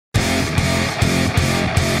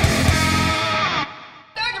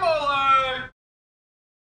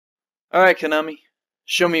Alright, Konami.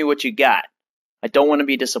 Show me what you got. I don't want to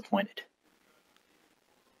be disappointed.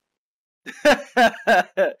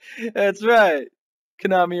 That's right.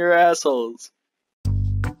 Konami are assholes.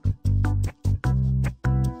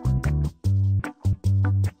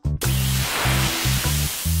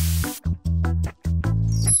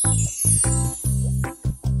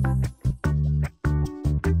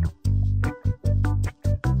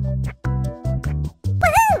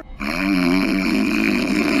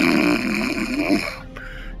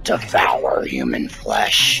 Devour human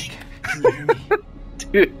flesh. Can you hear me?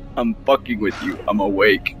 Dude, I'm fucking with you. I'm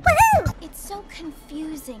awake. It's so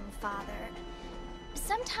confusing, Father.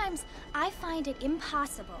 Sometimes I find it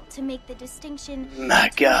impossible to make the distinction. My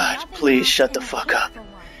God, please shut the fuck up.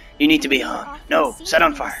 You need to be hung. No, set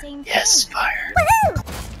on fire. Yes, fire.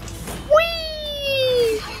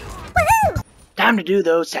 Whee! Time to do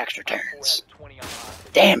those tax returns.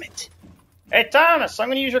 Damn it. Hey Thomas, I'm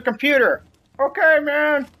gonna use your computer. Okay,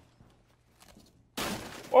 man.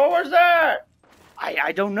 What was that?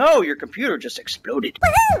 I don't know. Your computer just exploded.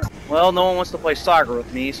 Well, no one wants to play soccer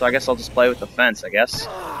with me, so I guess I'll just play with the fence, I guess.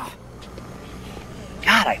 God,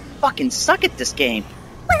 I fucking suck at this game.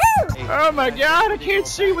 Oh my God, I can't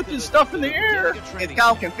see with this stuff in the air. It's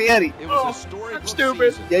called confetti. Oh, I'm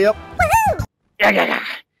stupid. Yep.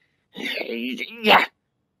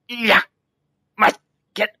 Yeah. Must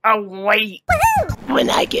get away. When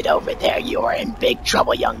I get over there, you are in big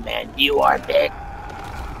trouble, young man. You are big.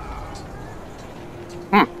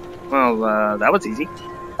 Well, that was easy.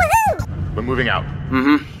 We're moving out.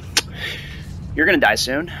 You're gonna die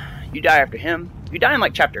soon. You die after him. You die in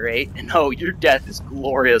like chapter 8, and oh, your death is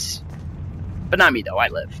glorious. But not me though, I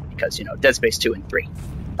live. Because, you know, Dead Space 2 and 3.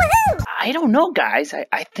 I don't know, guys.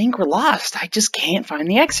 I think we're lost. I just can't find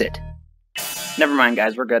the exit. Never mind,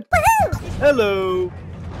 guys, we're good. Hello.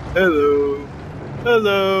 Hello.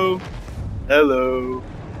 Hello. Hello.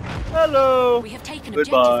 Hello. We have taken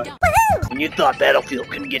Goodbye. When you thought Battlefield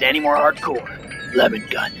couldn't get any more hardcore, Lemon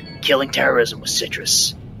Gun, killing terrorism with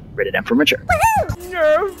citrus. Rated M for mature.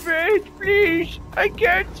 No, Faith, please. I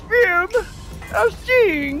can't swim. I'll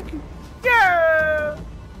sink. Yeah.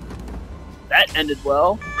 That ended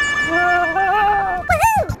well.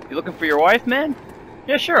 You looking for your wife, man?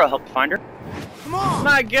 Yeah, sure, I'll help you find her. Come on.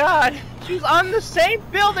 My God, she's on the same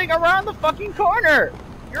building around the fucking corner.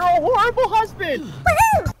 You're a horrible husband.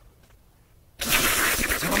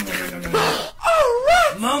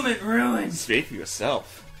 Moment ruined. Speak for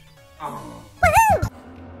yourself. Oh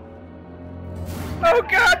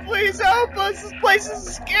God, please help us! This place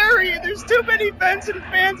is scary! There's too many vents and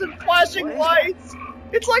fans and flashing lights!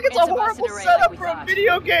 It's like it's a horrible setup for a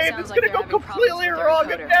video game! It's gonna go completely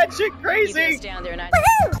wrong and batshit crazy!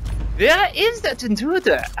 Where is that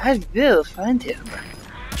intruder? I will find him.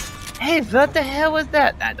 Hey, what the hell was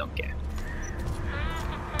that? I don't care.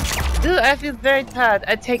 Dude, I feel very tired.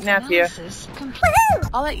 I take nap here.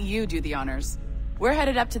 I'll let you do the honors. We're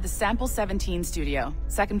headed up to the Sample 17 studio,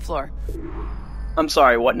 2nd floor. I'm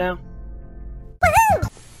sorry, what now?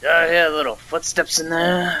 I hear little footsteps in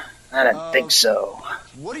there. I don't think so.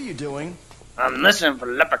 What are you doing? I'm listening for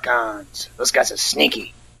leprechauns. Those guys are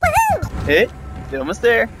sneaky. Hey, we're almost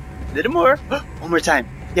there. A little more. One more time.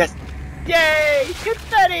 Yes. Yay!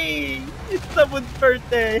 Confetti! It's someone's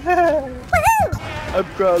birthday! I'm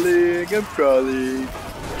crawling.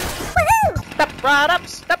 Step right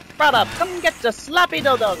up. Come get the sloppy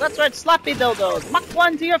dildos. That's right, sloppy dildos. Mach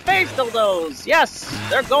one to your face, dildos. Yes,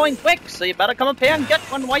 they're going quick, so you better come up here and get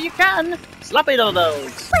one while you can. Sloppy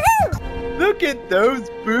dildos. Look at those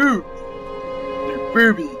boobs! They're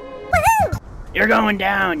booby. You're going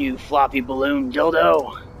down, you floppy balloon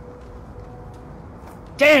dildo.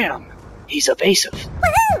 Damn, he's evasive.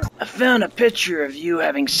 I found a picture of you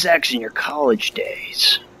having sex in your college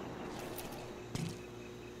days.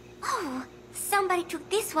 Oh, somebody took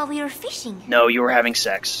this while we were fishing. No, you were having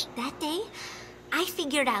sex. That day, I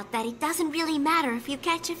figured out that it doesn't really matter if you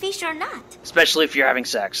catch a fish or not. Especially if you're having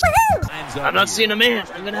sex. I'm not seeing a man.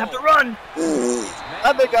 I'm gonna have to run.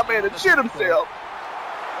 I think I made him shit himself.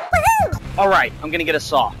 Alright, I'm gonna get a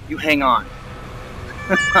saw. You hang on.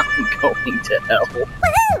 I'm going to hell.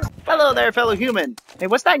 Hello there, fellow human. Hey,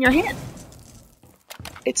 what's that in your hand?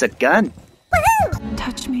 It's a gun.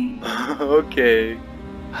 Touch me. Okay.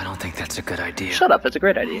 I don't think that's a good idea. Shut up, it's a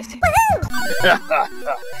great idea.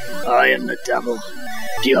 I am the devil.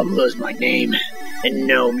 Diablo is my name, and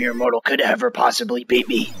no mere mortal could ever possibly beat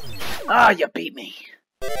me. Ah, you beat me.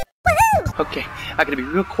 Okay, I gotta be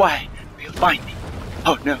real quiet. You'll find me.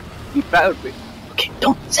 Oh no, you found me. Okay,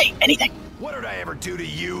 don't say anything. What did I ever do to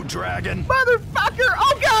you, dragon? Motherfucker!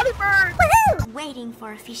 Oh God, it burns! waiting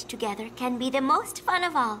for a fish together can be the most fun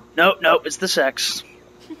of all. Nope, it's the sex.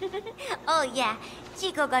 Oh yeah,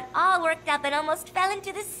 Chico got all worked up and almost fell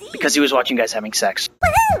into the sea. Because he was watching guys having sex.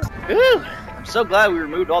 Woohoo! Woo! I'm so glad we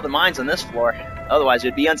removed all the mines on this floor. Otherwise,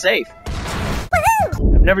 it'd be unsafe.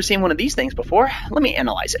 Woohoo! I've never seen one of these things before. Let me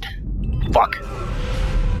analyze it. Fuck.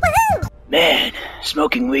 Woohoo! Man,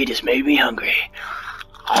 smoking weed has made me hungry.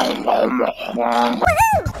 Woohoo!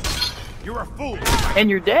 You're a fool. And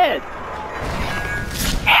you're dead.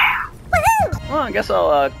 Woohoo! Well, I guess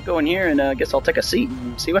I'll go in here and guess I'll take a seat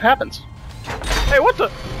and see what happens. Hey, what the?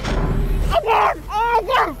 Huh.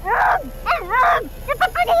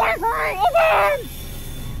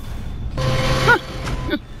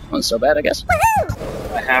 Wasn't so bad, I guess.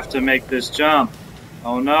 Woohoo! I have to make this jump.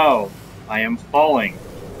 Oh no, I am falling.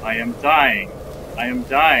 I am dying. I am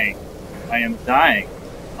dying. I am dying.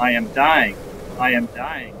 I am dying. I am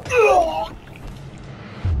dying.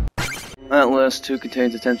 That list 2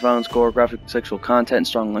 contains intense violence, gore, graphic sexual content, and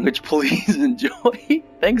strong language. Please enjoy.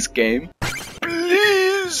 Thanks, game.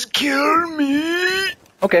 Please kill me.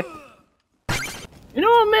 Okay. You know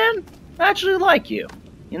what, man? I actually like you.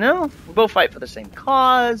 You know? We both fight for the same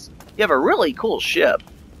cause. You have a really cool ship.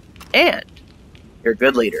 And you're a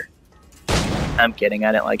good leader. I'm kidding,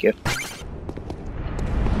 I didn't like you.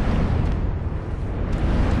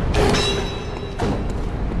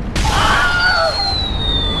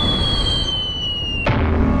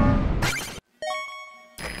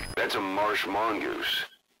 That's a marsh mongoose.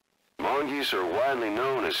 Mongoose are widely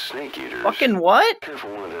known as snake eaters. Fucking what?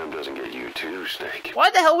 Careful one of them doesn't get you too, Snake. Why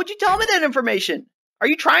the hell would you tell me that information? Are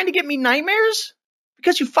you trying to get me nightmares?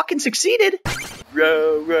 Because you fucking succeeded.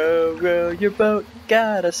 Row, row, row your boat.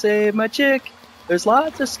 Gotta save my chick. There's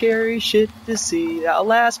lots of scary shit to see.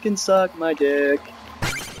 Outlast can suck my dick.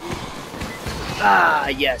 Ah,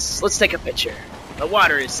 yes. Let's take a picture. The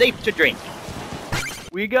water is safe to drink.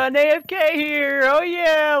 We got an AFK here. Oh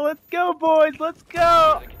yeah, let's go, boys. Let's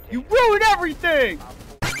go. You ruined everything.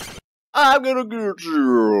 I'm gonna get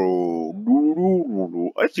you.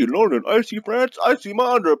 I see London, I see France, I see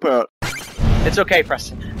my underpants. It's okay,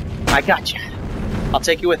 Preston. I got you. I'll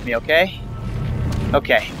take you with me, okay?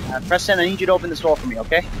 Okay. Preston, I need you to open this door for me,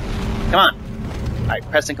 okay? Come on. Alright,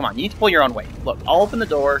 Preston, come on. You need to pull your own weight. Look, I'll open the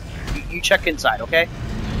door. You check inside, okay?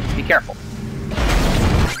 Be careful.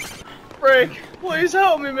 Frank, please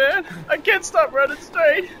help me, man. I can't stop running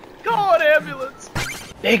straight. Call an ambulance.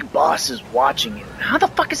 Big Boss is watching you. How the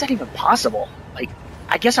fuck is that even possible? Like,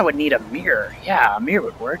 I guess I would need a mirror. Yeah, a mirror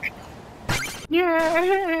would work.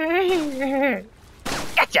 Yeah.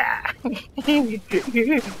 Gotcha!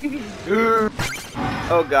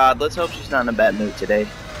 Oh god, let's hope she's not in a bad mood today.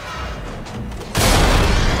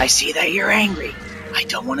 I see that you're angry. I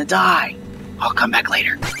don't want to die. I'll come back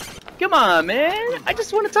later. Come on, man. I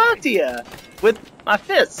just want to talk to you. With my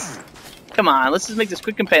fists. Come on, let's just make this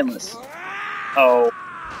quick and painless. Oh.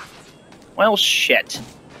 Well, shit.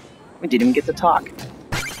 We didn't even get to talk.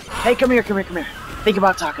 Hey, come here. Think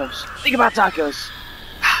about tacos.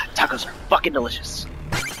 Tacos are fucking delicious.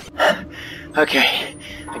 Okay,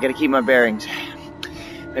 I gotta keep my bearings.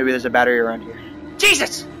 Maybe there's a battery around here.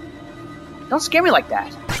 Jesus! Don't scare me like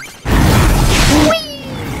that. Whee!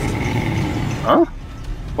 Huh?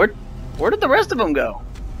 Where did the rest of them go?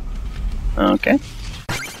 Okay.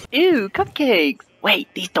 Ew, cupcakes! Wait,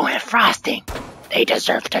 these don't have frosting. They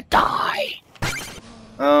deserve to die.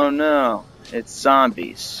 Oh no, it's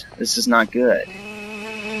zombies. This is not good.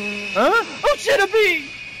 Huh? Oh shit, a bee!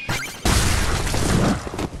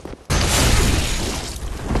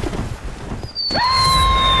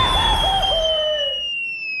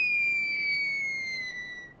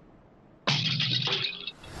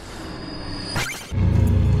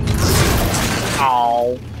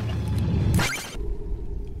 Ow.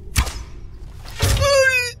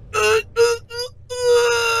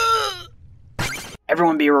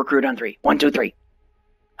 Everyone be a recruit on 3. 1, 2, 3.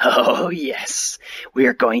 Oh yes, we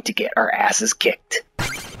are going to get our asses kicked.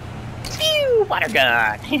 Pew! Water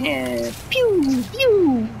gun! Pew!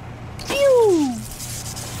 Pew! Pew!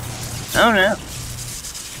 Oh no.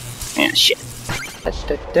 Ah, shit.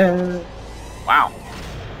 Wow.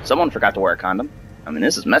 Someone forgot to wear a condom. I mean,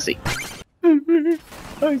 this is messy.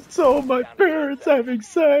 I saw my parents having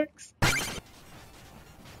sex.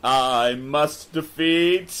 I must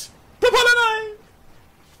defeat the Paladin!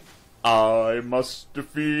 I must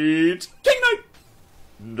defeat King Knight!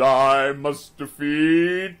 And I must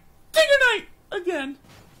defeat King Knight again!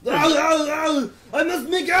 I must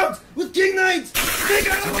make out with King Knight! Make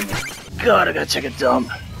out! God, I gotta take a dump.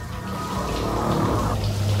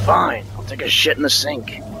 Fine, I'll take a shit in the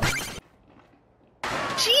sink.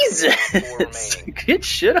 Jesus! Get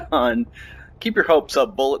shit on. Keep your hopes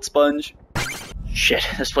up, bullet sponge. Shit,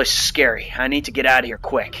 this place is scary. I need to get out of here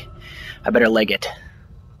quick. I better leg it.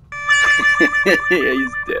 Yeah,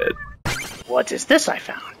 he's dead. What is this I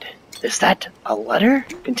found? Is that a letter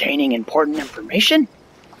containing important information?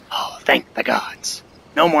 Oh, thank the gods.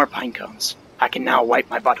 No more pine cones. I can now wipe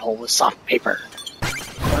my butthole with soft paper.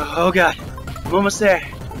 Oh god, I'm almost there.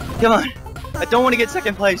 Come on. I don't want to get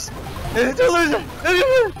second place. Don't lose it.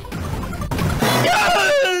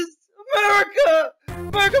 Yes! America!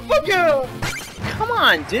 America, fuck you! Come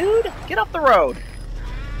on, dude. Get off the road.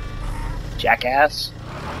 Jackass.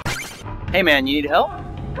 Hey man, you need help?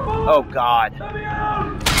 Oh god.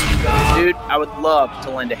 Dude, I would love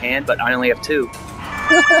to lend a hand, but I only have 2.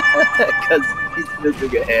 Because he's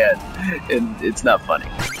missing a hand, and it's not funny.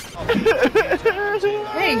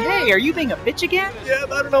 Hey, are you being a bitch again? Yeah,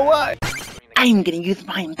 I don't know why. I'm gonna use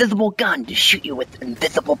my invisible gun to shoot you with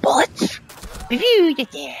invisible bullets. Review, you're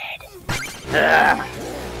dead.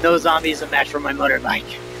 No zombie is a match for my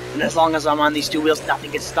motorbike. And as long as I'm on these 2 wheels,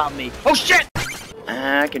 nothing can stop me. Oh shit!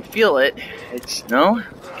 I can feel it. No?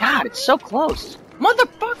 God, it's so close.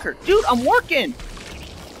 Motherfucker! Dude, I'm working!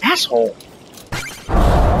 Asshole.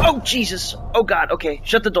 Oh, Jesus. Oh, God. Okay,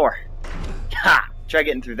 shut the door. Ha! Try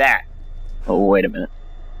getting through that. Oh, wait a minute.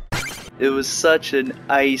 It was such an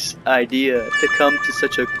nice idea to come to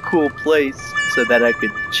such a cool place so that I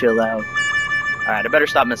could chill out. Alright, I better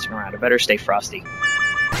stop messing around. I better stay frosty.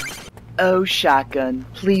 Oh, shotgun,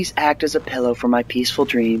 please act as a pillow for my peaceful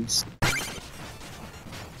dreams.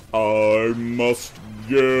 I must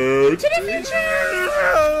get to the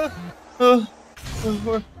future!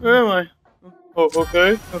 Where am I? Oh,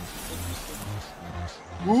 okay.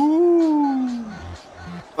 Ooh.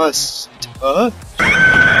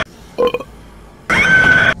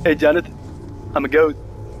 Hey, Jonathan. I'm a ghost.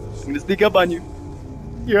 I'm gonna sneak up on you.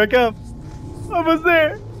 Here I come. Almost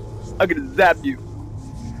there. I'm gonna zap you.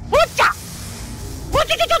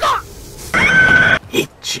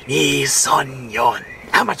 Ichi Sonyon.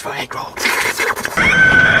 How much for egg roll?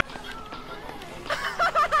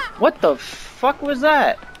 What the fuck was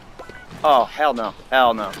that? Oh, hell no.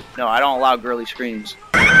 Hell no. No, I don't allow girly screams.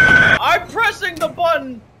 I'm pressing the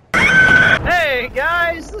button! Hey,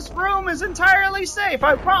 guys, this room is entirely safe,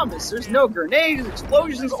 I promise. There's no grenades,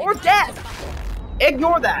 explosions, or death.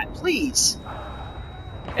 Ignore that, please.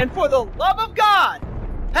 And for the love of God,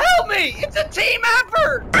 help me! It's a team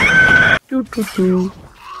effort!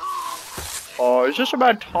 Oh, it's just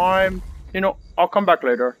about time. You know, I'll come back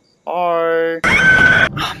later. Bye.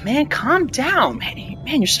 Oh, man, calm down. Man,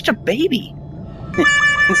 you're such a baby.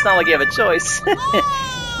 It's not like you have a choice.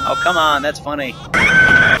 Oh, come on, that's funny.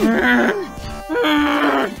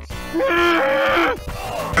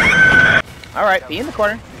 Alright, be in the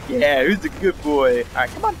corner. Yeah, who's a good boy? Alright,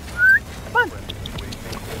 come on. Come on.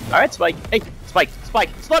 Alright, Spike. Hey, Spike,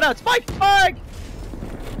 slow down, Spike!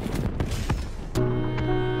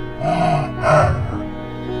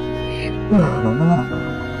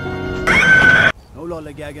 No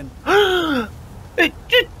lollygagging.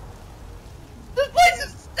 This place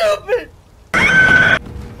is stupid!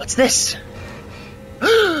 What's this?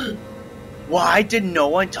 Why did no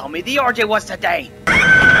one tell me the RJ was today?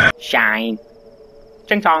 Shine.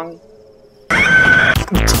 Ching chong.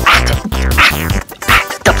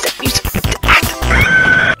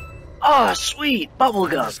 Oh, sweet.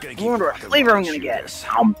 Bubblegum. I wonder what flavor I'm gonna get.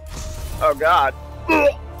 Oh, God.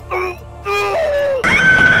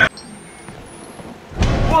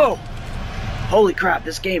 Whoa! Holy crap,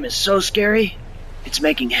 this game is so scary. It's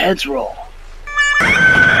making heads roll.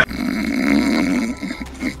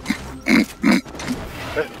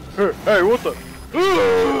 Hey, what the?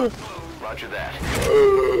 Roger that.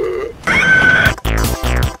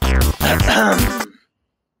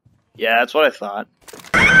 Yeah, that's what I thought.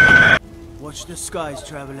 Watch the skies,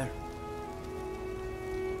 traveler.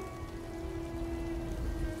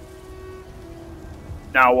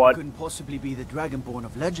 Now what? Couldn't possibly be the Dragonborn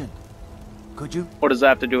of legend, could you? What does that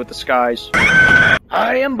have to do with the skies?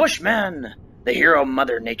 I am Bushman, the hero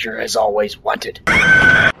Mother Nature has always wanted.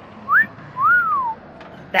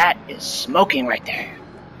 That is smoking right there.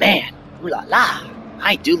 Man, ooh la la.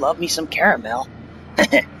 I do love me some caramel.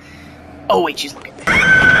 Oh wait, she's looking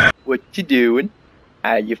there. What you doing?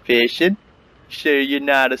 Are you fishing? Sure you're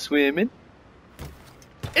not a swimming?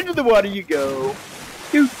 Into the water you go.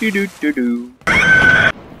 Do do do do do.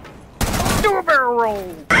 Do a barrel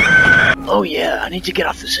roll. Oh yeah, I need to get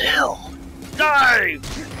off this hill. Dive!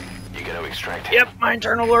 You gonna extract him? Yep, my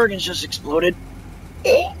internal organs just exploded.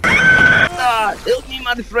 Help me,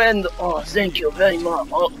 my friend. Oh, thank you very much.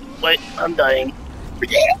 Oh, wait, I'm dying.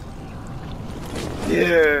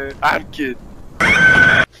 Yeah, I'm kidding.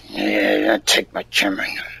 Yeah, take my camera.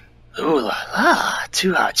 Ooh la la,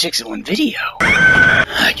 2 hot chicks in one video.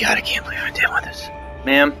 I can't believe I deal with this.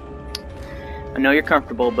 Ma'am, I know you're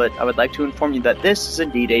comfortable, but I would like to inform you that this is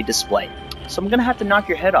indeed a display. So I'm gonna have to knock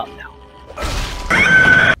your head off now.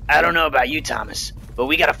 I don't know about you, Thomas, but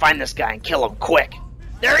we gotta find this guy and kill him quick.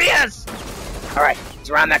 There he is! Alright, he's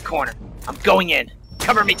around that corner. I'm going in.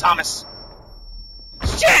 Cover me, Thomas.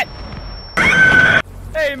 Shit!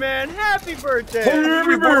 Hey man, happy birthday!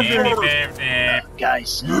 Happy birthday!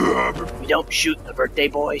 Guys, we don't shoot the birthday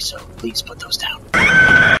boy, so please put those down.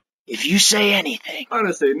 If you say anything... I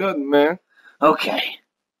didn't say nothing, man. Okay.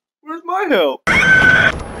 Where's my help?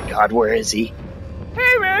 Oh my god, where is he?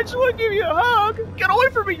 Hey man, I just want to give you a hug! Get away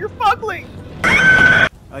from me, you're fugly!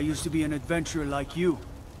 I used to be an adventurer like you.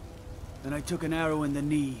 Then I took an arrow in the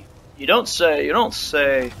knee. You don't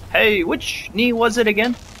say. Hey, which knee was it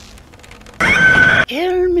again?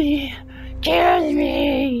 Kill me! Kill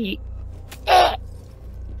me!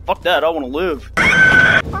 Fuck that, I wanna live.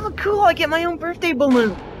 Oh cool, I get my own birthday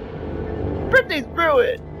balloon! Birthday's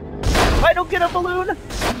ruined! If I don't get a balloon,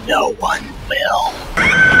 no one will.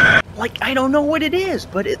 Like, I don't know what it is,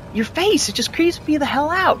 but your face, it just creeps me the hell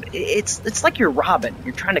out. It's like you're Robin.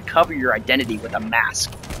 You're trying to cover your identity with a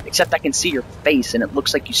mask. Except I can see your face, and it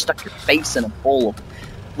looks like you stuck your face in a bowl of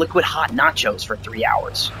liquid hot nachos for 3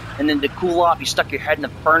 hours. And then to cool off, you stuck your head in the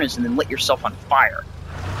furnace and then lit yourself on fire.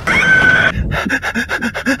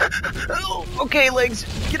 Oh, okay, Legs,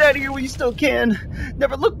 get out of here when you still can.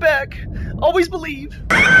 Never look back. Always believe.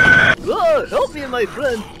 Oh, help me, my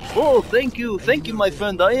friend. Oh, thank you, my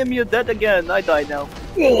friend. I am your dad again. I die now.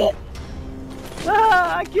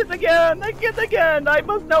 I kissed again. I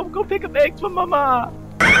must now go pick up eggs for Mama.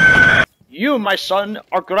 You, my son,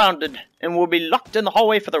 are grounded and will be locked in the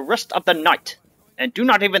hallway for the rest of the night. And do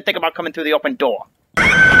not even think about coming through the open door.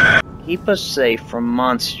 Keep us safe from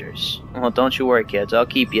monsters. Well, don't you worry, kids. I'll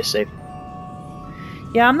keep you safe.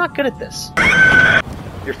 Yeah, I'm not good at this.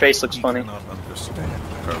 Your face looks funny.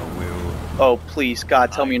 Oh, please,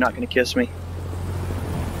 God, tell me you're not going to kiss me.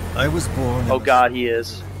 I was born. Oh, God, he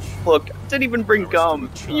is. Look, I didn't even bring gum.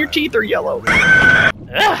 And your teeth are yellow.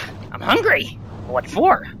 Ugh, I'm hungry. What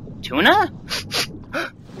for? Tuna?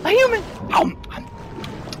 A human!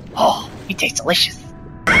 Oh, he tastes delicious.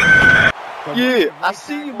 Yeah, I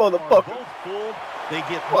see you, motherfucker.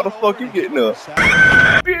 Why the fuck you getting up?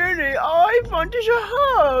 Benny, I want a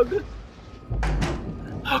hug.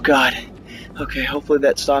 Oh, God. Okay, hopefully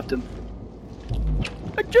that stopped him.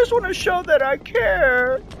 I just want to show that I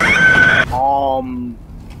care.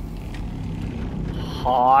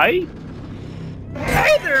 Hi?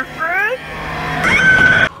 Hey there, friend!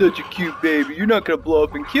 Such a cute baby. You're not gonna blow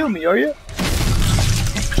up and kill me, are you?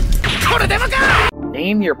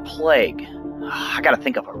 Name your plague. I gotta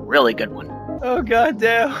think of a really good one. Oh,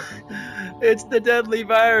 goddamn. It's the deadly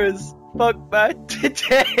virus. Fuck my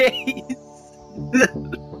titties.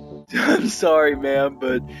 I'm sorry, ma'am,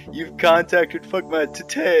 but you've contacted Fuck My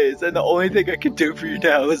Titties, and the only thing I can do for you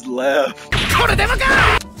now is laugh.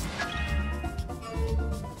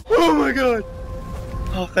 Oh my god!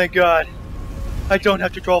 Oh, thank god. I don't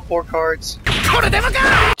have to draw 4 cards.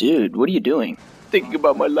 Dude, what are you doing? Thinking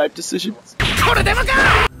about my life decisions.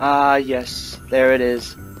 Ah, yes, there it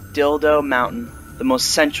is. Dildo Mountain, the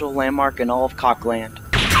most central landmark in all of Cockland.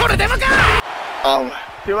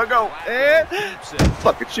 Here I go.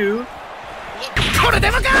 Fuck it, you.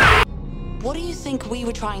 What do you think we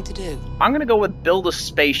were trying to do? I'm gonna go with build a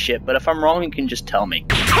spaceship, but if I'm wrong, you can just tell me.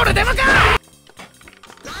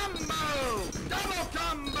 Combo! Double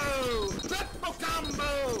combo! Triple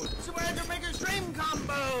combo! Swagger Maker Stream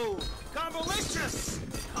combo! Combolicious!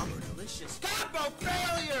 Combo delicious! Combo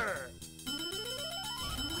failure!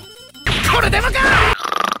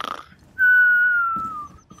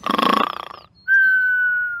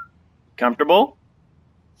 Comfortable?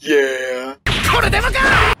 Yeah.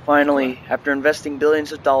 Finally, after investing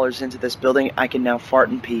billions of dollars into this building, I can now fart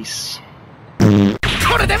in peace.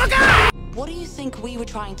 What do you think we were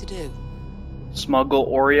trying to do? Smuggle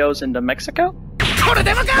Oreos into Mexico?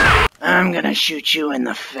 I'm gonna shoot you in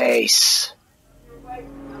the face.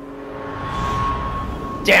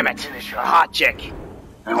 Damn it, a hot chick.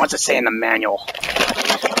 And what's it say in the manual?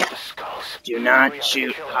 Do not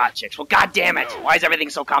shoot hot chicks. Well, god damn it! Why is everything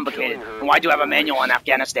so complicated? And why do I have a manual on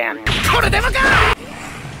Afghanistan?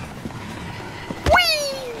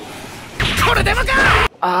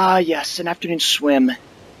 Ah, yes, an afternoon swim.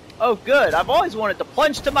 Oh, good. I've always wanted to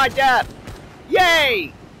plunge to my death.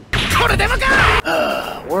 Yay!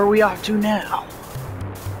 Where are we off to now?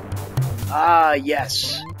 Ah,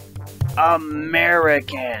 yes.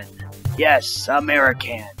 American. Yes,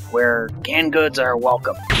 American. where canned goods are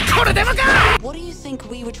welcome. What do you think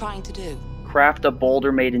we were trying to do? Craft a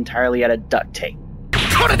boulder made entirely out of duct tape.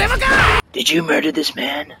 Did you murder this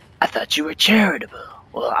man? I thought you were charitable.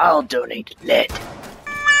 Well, I'll donate lead.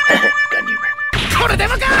 Gun humor.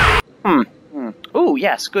 Ooh,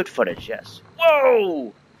 yes, good footage, yes.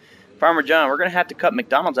 Whoa! Farmer John, we're gonna have to cut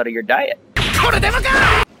McDonald's out of your diet.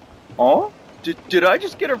 Oh? Did I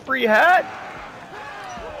just get a free hat?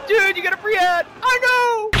 Dude, you got a free hat! I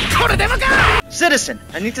know! Citizen,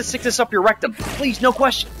 I need to stick this up your rectum. Please, no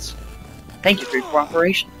questions. Thank you for your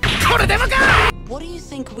cooperation. What do you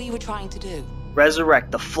think we were trying to do?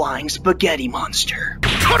 Resurrect the flying spaghetti monster.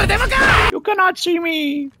 You cannot see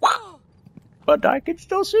me, but I can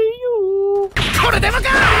still see you.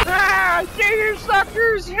 Ah, see you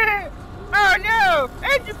suckers! Oh no!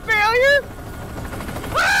 Engine failure!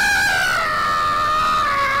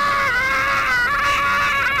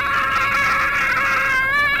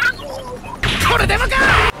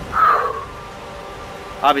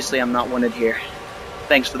 Obviously, I'm not wanted here.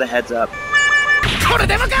 Thanks for the heads up.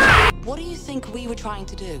 What do you think we were trying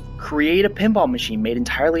to do? Create a pinball machine made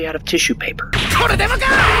entirely out of tissue paper.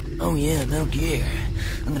 Oh yeah, Metal Gear.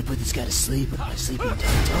 I'm gonna put this guy to sleep with my sleeping tent.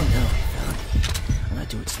 Oh no, he found me. I'm gonna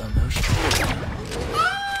do it slow motion.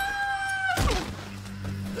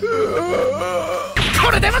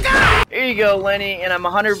 Here you go, Lenny, and I'm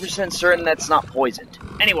 100% certain that's not poisoned.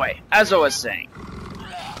 Anyway, as I was saying.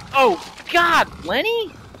 Oh, God,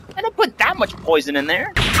 Lenny? I didn't put that much poison in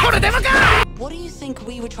there. What do you think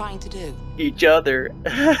we were trying to do? Each other.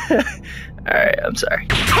 Alright, I'm sorry.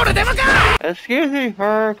 Excuse me,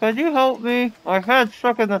 Fur, could you help me? My head's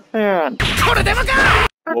stuck in the sand.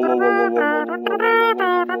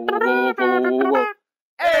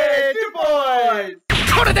 Hey, two boys!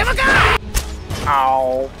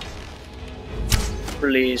 Ow.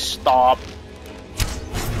 Please stop.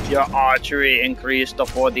 Your archery increased to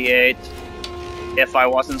 48. If I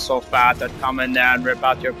wasn't so fat, I'd come in there and rip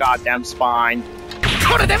out your goddamn spine.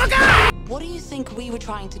 What do you think we were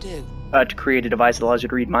trying to do? To create a device that allows you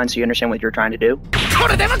to read minds so you understand what you're trying to do.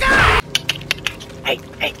 Hey,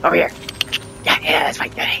 over here. Yeah, that's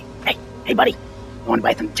right. Hey, buddy. You wanna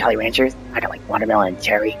buy some Jolly Ranchers? I got like watermelon and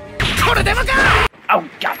cherry. Oh,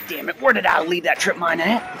 god damn it. Where did I leave that trip mine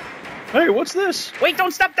at? Hey, what's this? Wait,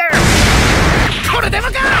 don't stop there!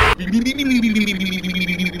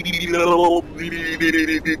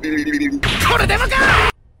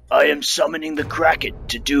 I am summoning the Kraken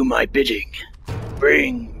to do my bidding.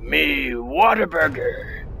 Bring me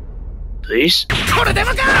Whataburger. Please?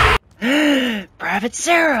 Private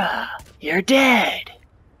Sarah, you're dead.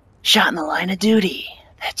 Shot in the line of duty.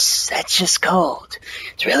 That's just cold.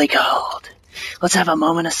 It's really cold. Let's have a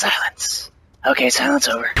moment of silence. Okay, silence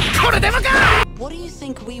over. What do you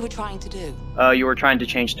think we were trying to do? You were trying to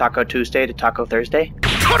change Taco Tuesday to Taco Thursday?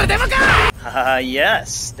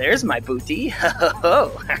 Yes, there's my booty.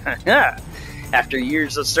 After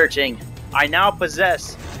years of searching, I now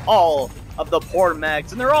possess all of the porn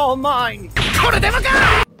mags, and they're all mine.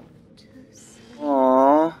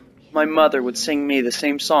 Aww, my mother would sing me the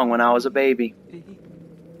same song when I was a baby.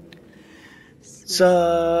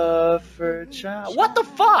 Suffer child. What the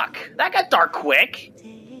fuck? That got dark quick.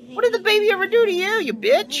 What did the baby ever do to you, you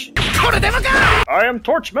bitch? I am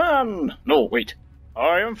Torchman. No, wait.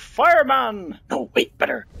 I am Fireman. No, wait,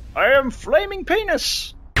 better. I am Flaming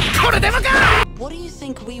Penis. What do you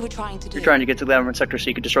think we were trying to do? You're trying to get to the government sector so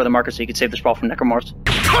you could destroy the market so you could save the sprawl from necromorphs.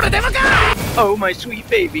 Oh, my sweet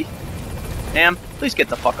baby. Ma'am, please get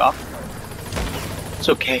the fuck off. It's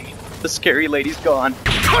okay. The scary lady's gone.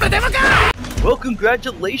 Well,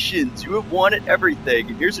 congratulations. You have won at everything.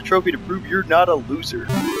 And here's a trophy to prove you're not a loser.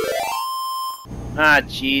 Ah,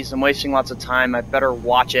 jeez. I'm wasting lots of time. I better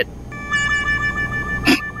watch it.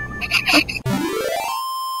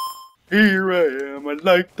 Here I am, I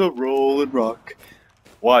like to roll and rock.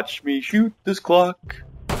 Watch me shoot this clock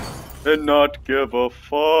and not give a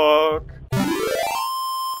fuck.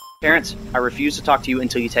 Parents, I refuse to talk to you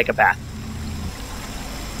until you take a bath.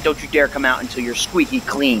 Don't you dare come out until you're squeaky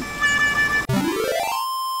clean.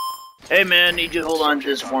 Hey man, need you to hold on to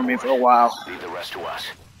this for me for a while. Leave the rest to us.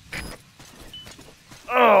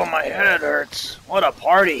 Oh, my head hurts. What a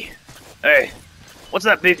party. Hey, what's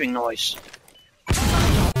that beeping noise?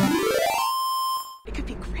 It could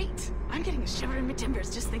be great. I'm getting a shiver in my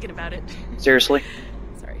timbers just thinking about it. Seriously?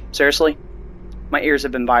 Sorry. Seriously? My ears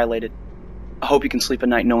have been violated. I hope you can sleep at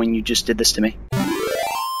night knowing you just did this to me.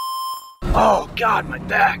 Oh god, my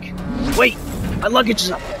back. Wait, my luggage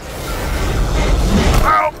is up there.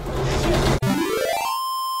 Ow!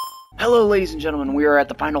 Hello, ladies and gentlemen. We are at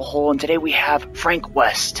the final hole, and today we have Frank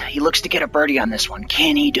West. He looks to get a birdie on this one.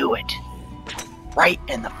 Can he do it? Right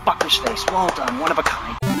in the fucker's face. Well done. One of a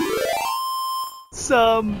kind.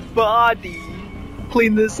 Somebody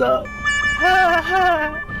clean this up.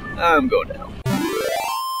 I'm going to hell.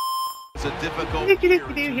 It's a difficult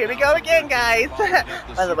Here we go again, guys.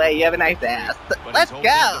 By the way, you have a nice ass. Let's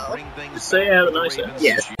go. Say I have a nice ass.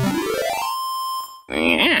 Yes.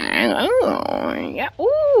 Oh, yeah.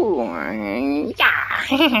 Ooh, yeah.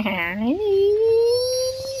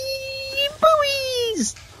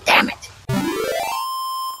 Buoys! Damn it.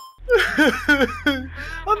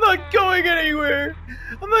 I'm not going anywhere.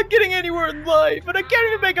 I'm not getting anywhere in life, and I can't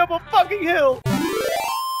even make up a fucking hill.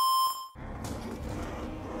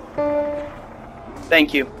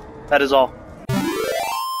 Thank you. That is all.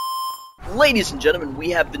 Ladies and gentlemen,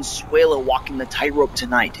 we have Venezuela walking the tightrope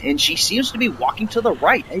tonight, and she seems to be walking to the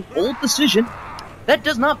right. A bold decision. That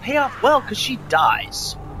does not pay off well because she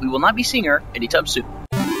dies. We will not be seeing her anytime soon.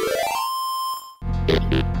 Damn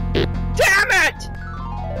it!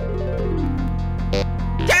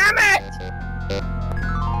 Damn it!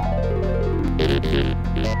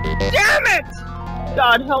 Damn it!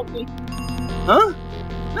 God help me. Huh?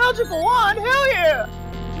 Magical wand, hell yeah!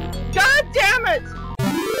 God damn it!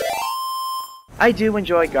 I do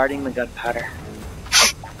enjoy guarding the gunpowder.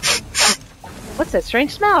 What's that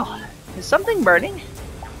strange smell? Is something burning?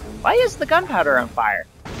 Why is the gunpowder on fire?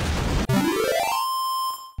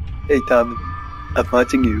 Hey, Thomas. I'm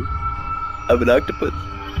watching you. I'm an octopus.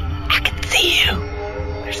 I can see you.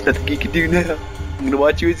 There's nothing you can do now. I'm gonna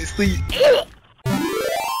watch you as you sleep.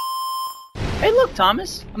 Hey, look,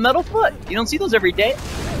 Thomas. A metal foot. You don't see those every day.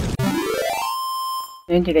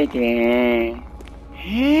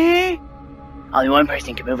 Only one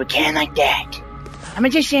person can move a can like that. A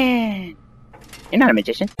magician. You're not a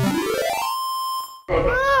magician.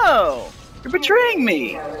 Oh, you're betraying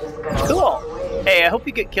me. Cool. Hey, I hope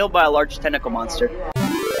you get killed by a large tentacle monster.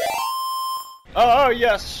 Oh,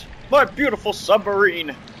 yes. My beautiful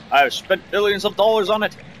submarine. I have spent billions of dollars on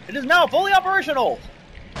it. It is now fully operational.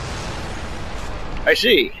 I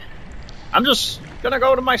see. I'm just gonna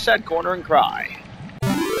go to my sad corner and cry.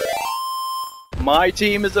 My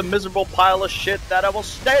team is a miserable pile of shit that I will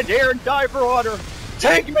stand here and die for honor.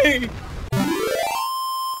 Take me!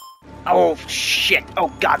 Oh, shit.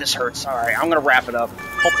 Oh, God, this hurts. Alright, I'm gonna wrap it up.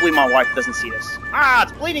 Hopefully my wife doesn't see this. Ah,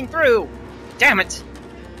 it's bleeding through! Damn it!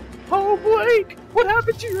 Oh, Blake! What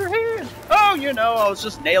happened to your hand? Oh, you know, I was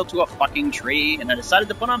just nailed to a fucking tree, and I decided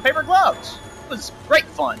to put on paper gloves. It was great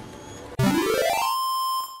fun.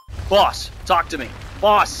 Boss, talk to me.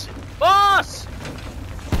 Boss! Boss!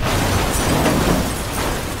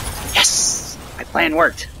 Yes! My plan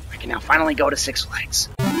worked. I can now finally go to Six Flags.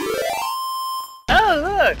 Oh,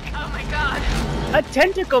 look! Oh my god! A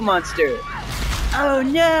tentacle monster! Oh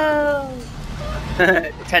no!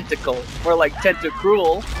 Tentacle. More like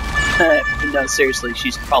tentacruel. No, seriously,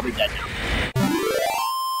 she's probably dead now.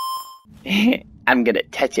 I'm gonna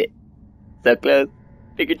touch it. So close.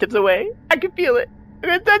 Fingertips away. I can feel it. I'm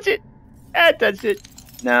gonna touch it. I touched it.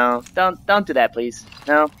 No, don't do that, please.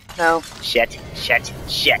 No. Shit.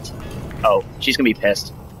 Oh, she's gonna be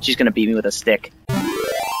pissed. She's gonna beat me with a stick.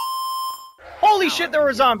 Holy shit, there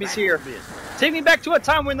were zombies here! Take me back to a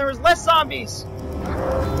time when there was less zombies!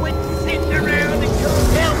 Quit sitting around and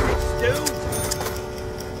come help us, dude!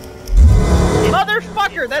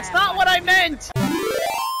 Motherfucker, that's not what I meant!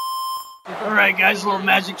 Alright guys, a little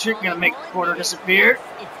magic trick, gonna make the quarter disappear.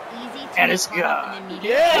 And it's gone.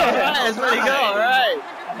 Yeah, that's pretty cool, alright.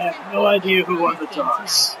 I have no idea who won the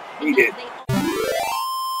toss. He did.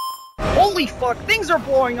 Holy fuck, things are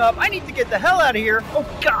blowing up! I need to get the hell out of here! Oh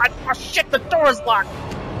god! Oh shit, the door is locked!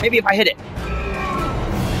 Maybe if I hit it.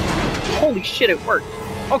 Holy shit, it worked.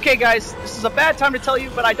 Okay guys, this is a bad time to tell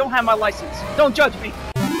you, but I don't have my license. Don't judge me.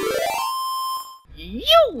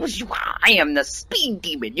 I am the speed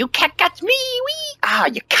demon. You can't catch me. Wee. Ah,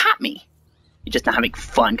 you caught me. You're just not having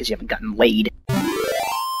fun because you haven't gotten laid.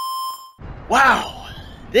 Wow,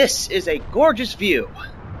 this is a gorgeous view.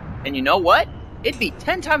 And you know what? It'd be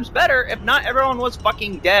 10 times better if not everyone was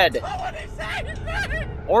fucking dead.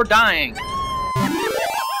 Or dying.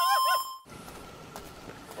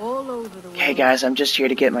 Hey guys, I'm just here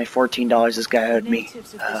to get my $14 this guy owed me.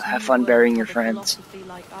 Have fun burying your friends.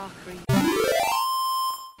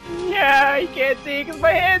 Yeah, you can't see because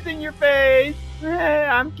my hand's in your face.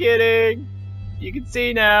 I'm kidding. You can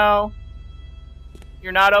see now.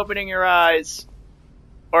 You're not opening your eyes.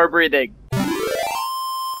 Or breathing.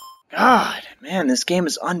 God, man, this game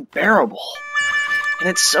is unbearable. And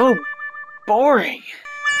it's so boring.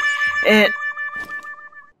 I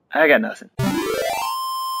got nothing.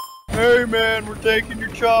 Hey man, we're taking your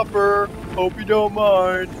chopper. Hope you don't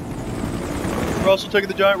mind. We're also taking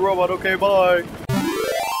the giant robot, okay, bye.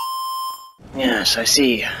 Yes, I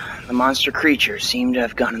see. The monster creatures seem to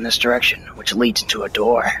have gone in this direction, which leads into a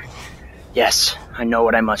door. Yes, I know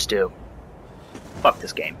what I must do. Fuck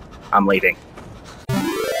this game. I'm leaving.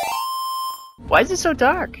 Why is it so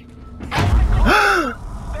dark? You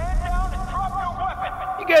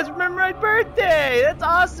guys remember my birthday! That's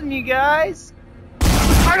awesome, you guys!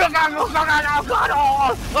 I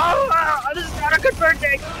just had a good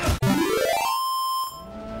birthday!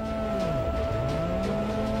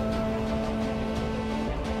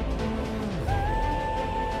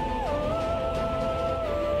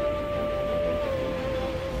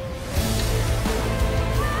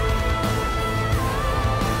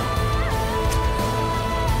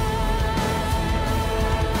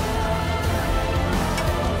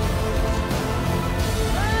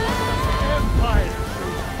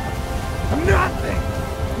 Nothing!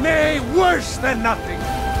 Nay, worse than nothing!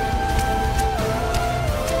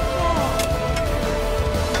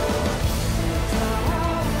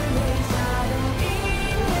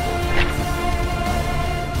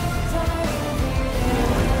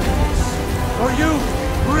 For you,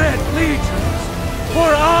 Red Legions,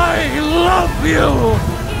 for I love you!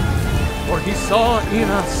 For he saw in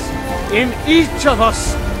us, in each of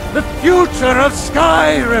us, the future of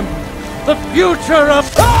Skyrim, the future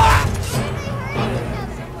of...